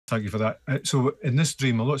Thank you for that. So in this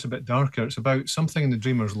dream, although it's a bit darker, it's about something in the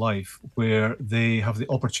dreamer's life where they have the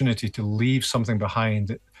opportunity to leave something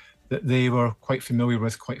behind that they were quite familiar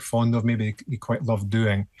with, quite fond of, maybe they quite loved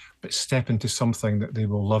doing, but step into something that they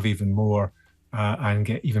will love even more and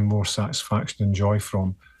get even more satisfaction and joy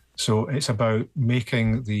from. So it's about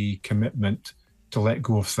making the commitment to let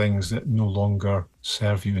go of things that no longer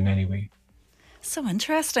serve you in any way. So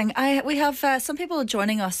interesting. We have some people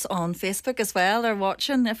joining us on Facebook as well. They're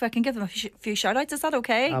watching. If I can give them a few shout outs, is that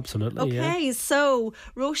okay? Absolutely. Okay, yeah. So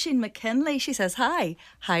Roisin McKinley, she says hi.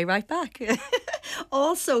 Hi right back.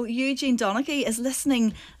 Also, Eugene Donaghy is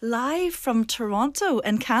listening live from Toronto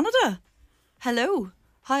in Canada. Hello.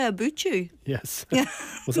 How about you? Yes.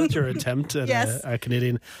 Was that your attempt at yes. a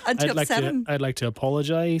Canadian? I'd like to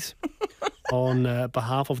apologise on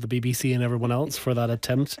behalf of the BBC and everyone else for that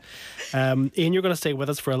attempt. Ian, you're going to stay with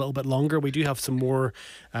us for a little bit longer. We do have some more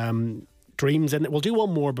dreams in it. We'll do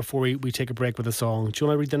one more before we take a break with a song. Do you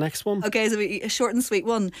want to read the next one? Okay, so a short and sweet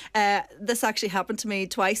one. This actually happened to me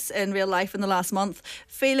twice in real life in the last month.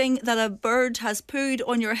 Feeling that a bird has pooed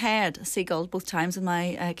on your head. A seagull, both times in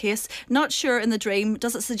my case. Not sure in the dream.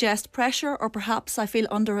 Does it suggest pressure or perhaps I feel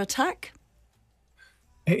under attack?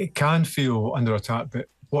 It can feel under attack, but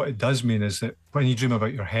what it does mean is that when you dream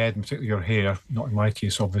about your head, and particularly your hair, not in my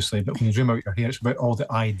case obviously, but when you dream about your hair, it's about all the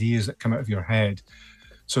ideas that come out of your head.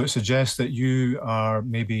 So it suggests that you are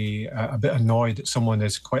maybe a bit annoyed that someone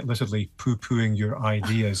is quite literally poo-pooing your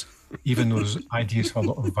ideas, even though those ideas have a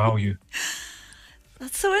lot of value.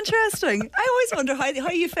 That's so interesting. I always wonder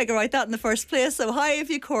how you figure out that in the first place. So how have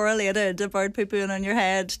you correlated a bird poo-pooing on your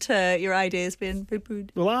head to your ideas being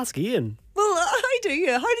poo-pooed? Well, ask Ian. Well, how do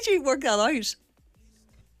you? How did you work that out?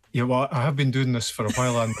 Yeah, well, I have been doing this for a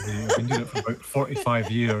while, Anne-Marie. I've been doing it for about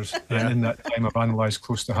 45 years. And in that time, I've analysed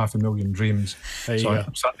close to 500,000 dreams. So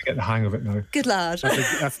I'm starting to get the hang of it now. Good lad. I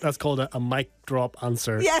think that's called a mic drop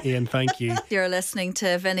answer. Yeah. Ian, thank you. You're listening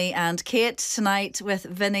to Vinny and Kate tonight with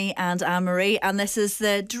Vinny and Anne-Marie. And this is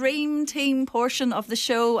the Dream Team portion of the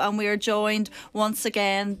show. And we are joined once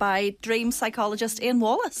again by dream psychologist Ian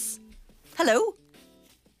Wallace. Hello.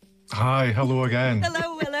 Hi, hello again.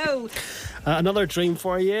 Hello. Another dream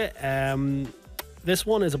for you. This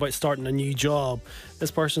one is about starting a new job. This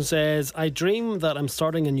person says, I dream that I'm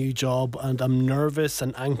starting a new job and I'm nervous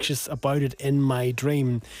and anxious about it in my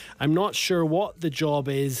dream. I'm not sure what the job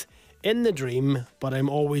is in the dream, but I'm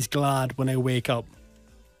always glad when I wake up.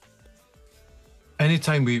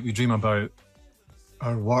 Anytime we dream about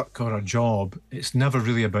our work or our job, it's never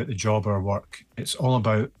really about the job or work. It's all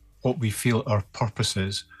about what we feel our purpose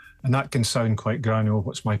is. And that can sound quite granular.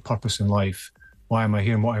 What's my purpose in life? Why am I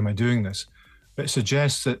here and why am I doing this? But it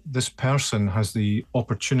suggests that this person has the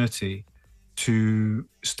opportunity to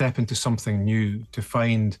step into something new, to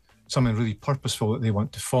find something really purposeful that they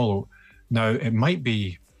want to follow. Now, it might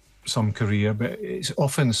be some career, but it's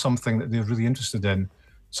often something that they're really interested in,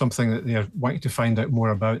 something that they're wanting to find out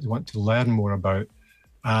more about, they want to learn more about.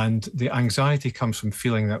 And the anxiety comes from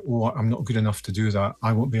feeling that, oh, I'm not good enough to do that.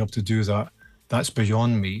 I won't be able to do that. That's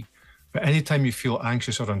beyond me. But anytime you feel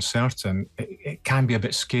anxious or uncertain, it can be a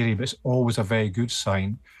bit scary, but it's always a very good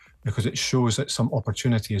sign because it shows that some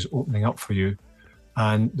opportunity is opening up for you.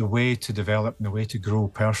 And the way to develop and the way to grow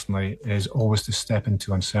personally is always to step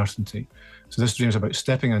into uncertainty. So this dream is about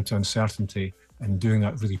stepping into uncertainty and doing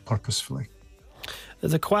that really purposefully.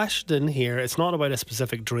 There's a question here. It's not about a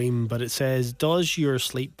specific dream, but it says, does your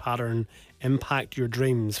sleep pattern impact your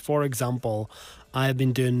dreams? For example, I've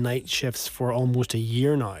been doing night shifts for almost a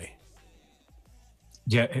year now.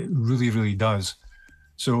 Yeah, it really, really does.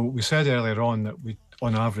 So we said earlier on that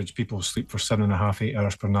on average, people sleep for 7.5, 8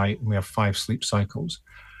 hours per night, and we have 5 sleep cycles.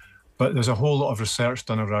 But there's a whole lot of research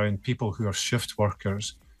done around people who are shift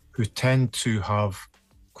workers who tend to have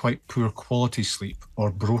quite poor quality sleep or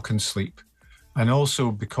broken sleep. And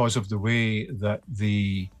also because of the way that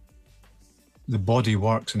the body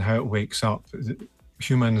works and how it wakes up,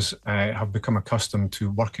 humans have become accustomed to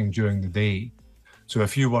working during the day. So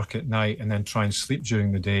if you work at night and then try and sleep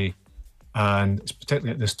during the day, and it's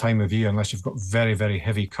particularly at this time of year, unless you've got very, very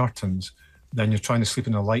heavy curtains, then you're trying to sleep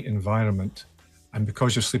in a light environment. And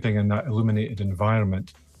because you're sleeping in that illuminated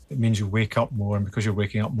environment, it means you wake up more. And because you're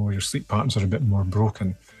waking up more, your sleep patterns are a bit more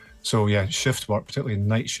broken. So yeah, shift work, particularly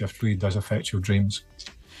night shift, really does affect your dreams.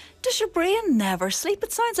 Does your brain never sleep?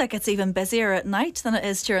 It sounds like it's even busier at night than it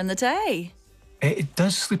is during the day. It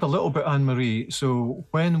does sleep a little bit, Anne-Marie. So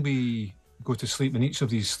when we go to sleep, in each of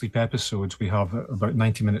these sleep episodes, we have about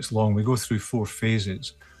 90 minutes long. We go through 4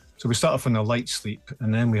 phases. So we start off in a light sleep,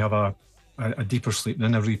 and then we have a deeper sleep, and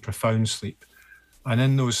then a really profound sleep. And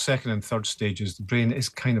in those second and third stages, the brain is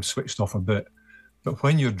kind of switched off a bit. But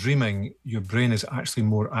when you're dreaming, your brain is actually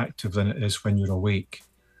more active than it is when you're awake.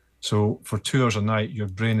 So for 2 hours a night, your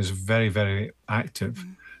brain is very, very active.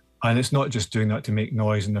 And it's not just doing that to make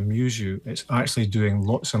noise and amuse you. It's actually doing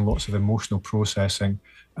lots and lots of emotional processing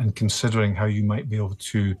and considering how you might be able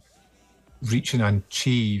to reach and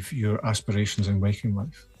achieve your aspirations in waking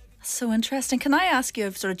life. So interesting. Can I ask you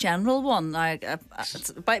a sort of general one? It's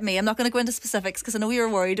about me. I'm not going to go into specifics because I know you're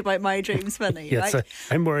worried about my dreams, Vinny. Yes, right?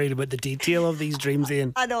 I'm worried about the detail of these dreams,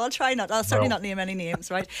 Ian. I know, I'll try not. I'll certainly not name any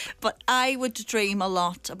names, right? But I would dream a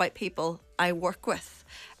lot about people I work with.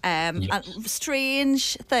 And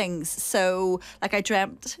strange things. So, like, I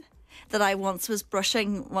dreamt that I once was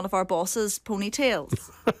brushing one of our boss's ponytails.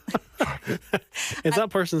 Is that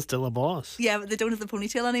person still a boss? Yeah, but they don't have the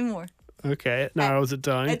ponytail anymore. Okay, it narrows it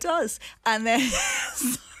down. It does. And then,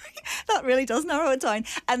 sorry, that really does narrow it down.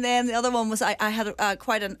 And then the other one was I had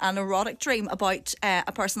quite an erotic dream about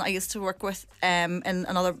a person I used to work with in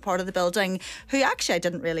another part of the building who actually I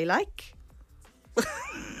didn't really like. So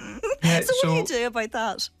what do you do about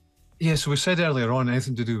that? Yeah, so we said earlier on,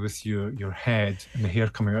 anything to do with your head and the hair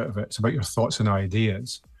coming out of it, it's about your thoughts and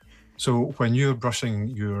ideas. So when you're brushing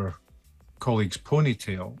your colleague's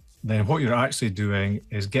ponytail, then what you're actually doing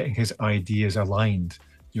is getting his ideas aligned.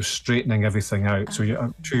 You're straightening everything out. So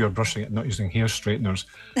I'm sure you're brushing it, not using hair straighteners,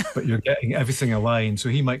 but you're getting everything aligned. So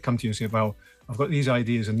he might come to you and say, well, I've got these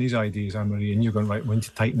ideas, Anne-Marie, and you're going, right, we need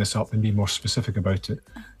to tighten this up and be more specific about it.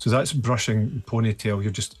 So that's brushing the ponytail.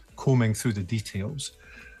 You're just combing through the details.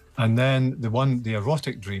 And then the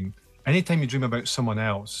erotic dream, anytime you dream about someone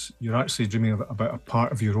else, you're actually dreaming about a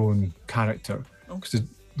part of your own character. Because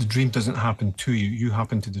the dream doesn't happen to you. You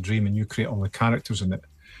happen to the dream and you create all the characters in it.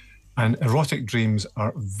 And erotic dreams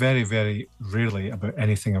are very, very rarely about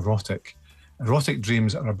anything erotic. Erotic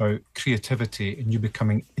dreams are about creativity and you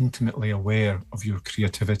becoming intimately aware of your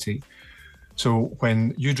creativity. So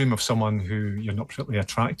when you dream of someone who you're not particularly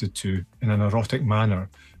attracted to in an erotic manner,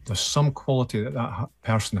 there's some quality that that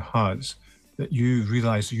person has that you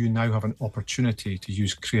realise you now have an opportunity to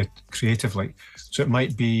use creatively. So it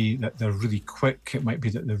might be that they're really quick, it might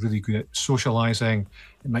be that they're really good at socialising,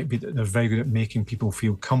 it might be that they're very good at making people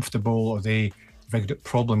feel comfortable, or they're very good at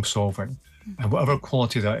problem solving. And whatever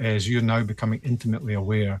quality that is, you're now becoming intimately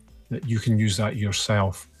aware that you can use that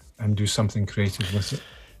yourself and do something creative with it.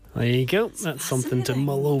 There you go. That's something to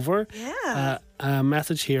mull over. Yeah. A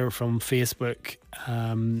message here from Facebook.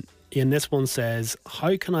 And this one says,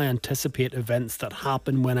 how can I anticipate events that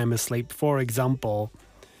happen when I'm asleep? For example,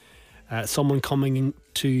 someone coming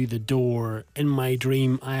to the door. In my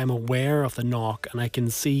dream, I am aware of the knock and I can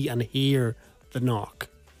see and hear the knock.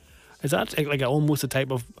 Is that like almost a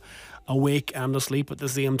type of awake and asleep at the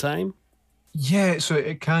same time? Yeah, so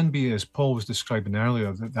it can be, as Paul was describing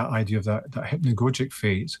earlier, that idea of that hypnagogic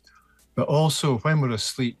phase. But also when we're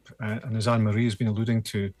asleep, and as Anne-Marie has been alluding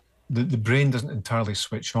to, the brain doesn't entirely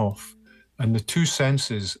switch off. And the two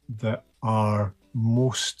senses that are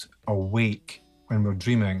most awake when we're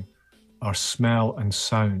dreaming are smell and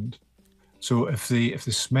sound. So if the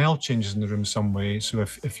smell changes in the room some way, so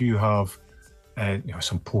if you have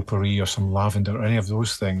some potpourri or some lavender or any of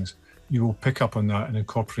those things, you will pick up on that and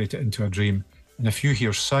incorporate it into a dream. And if you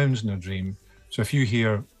hear sounds in a dream, so if you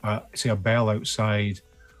hear, say, a bell outside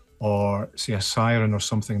or, say, a siren or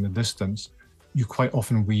something in the distance, you quite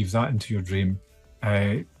often weave that into your dream.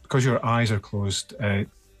 Because your eyes are closed,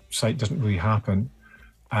 sight doesn't really happen.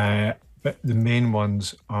 But the main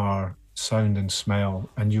ones are sound and smell,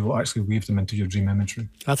 and you will actually weave them into your dream imagery.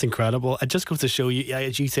 That's incredible. It just goes to show you,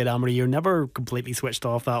 as you said, Anne-Marie, you're never completely switched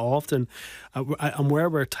off that often. And where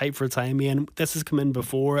we're tight for time, Ian, this has come in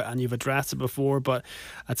before and you've addressed it before, but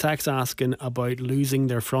a text asking about losing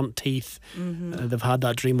their front teeth. They've had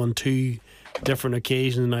that dream on 2 different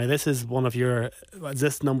occasions. Now, this is one of your, is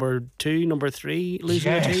this number 2, number 3,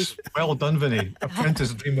 losing your teeth? Well done, Vinny.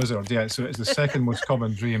 Apprentice dream wizard. Yeah, so it's the second most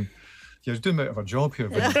common dream. Yeah, I was doing a bit of a job here,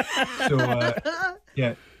 Vinny.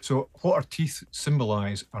 So what our teeth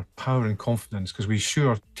symbolise are power and confidence, because we show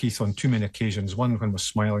our teeth on 2 main occasions. One when we're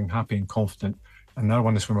smiling, happy and confident, and the other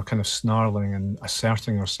one is when we're kind of snarling and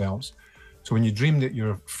asserting ourselves. So when you dream that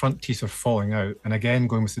your front teeth are falling out, and again,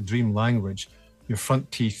 going with the dream language, your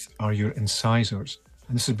front teeth are your incisors.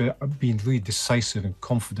 And this is about being really decisive and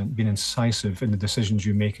confident, being incisive in the decisions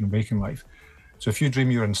you make in waking life. So if you dream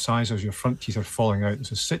your incisors, your front teeth are falling out,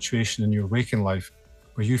 there's a situation in your waking life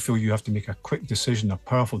where you feel you have to make a quick decision, a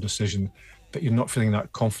powerful decision, but you're not feeling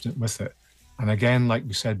that confident with it. And again, like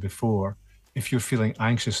we said before, if you're feeling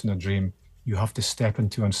anxious in a dream, you have to step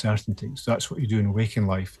into uncertainty. So that's what you do in waking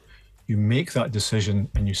life. You make that decision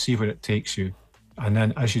and you see where it takes you. And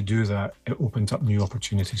then as you do that, it opens up new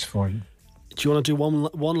opportunities for you. Do you want to do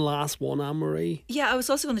one last one, Anne-Marie? Yeah, I was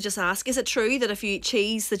also going to just ask: is it true that if you eat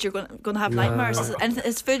cheese, that you're going to have nightmares?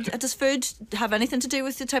 Does food have anything to do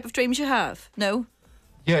with the type of dreams you have? No.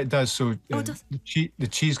 Yeah, it does. So It does. the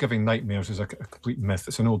cheese giving nightmares is a complete myth.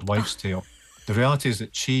 It's an old wives' tale. The reality is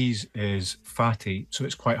that cheese is fatty, so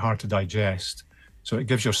it's quite hard to digest. So it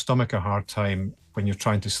gives your stomach a hard time when you're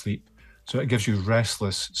trying to sleep. So it gives you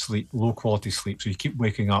restless sleep, low quality sleep. So you keep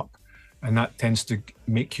waking up, and that tends to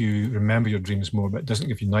make you remember your dreams more, but it doesn't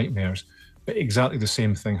give you nightmares. But exactly the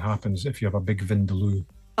same thing happens if you have a big vindaloo.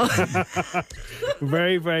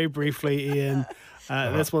 Very, very briefly, Ian.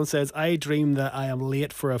 This one says, I dream that I am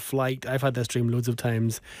late for a flight. I've had this dream loads of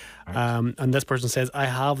times. And this person says, I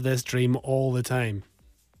have this dream all the time.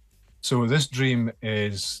 So this dream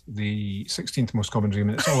is the 16th most common dream,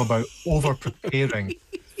 and it's all about over preparing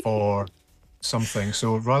for something.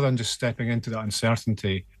 So rather than just stepping into that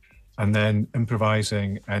uncertainty and then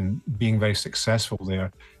improvising and being very successful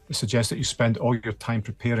there, it suggests that you spend all your time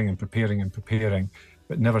preparing and preparing and preparing,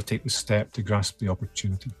 but never take the step to grasp the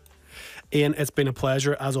opportunity. Ian, it's been a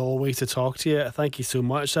pleasure as always to talk to you. Thank you so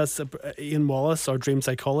much. That's Ian Wallace, our dream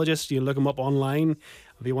psychologist. You can look him up online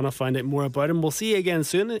if you want to find out more about him. We'll see you again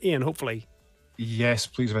soon, Ian, hopefully. Yes,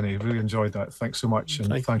 please, Vinny. Really enjoyed that. Thanks so much.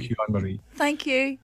 And thank you, Anne-Marie. Thank you.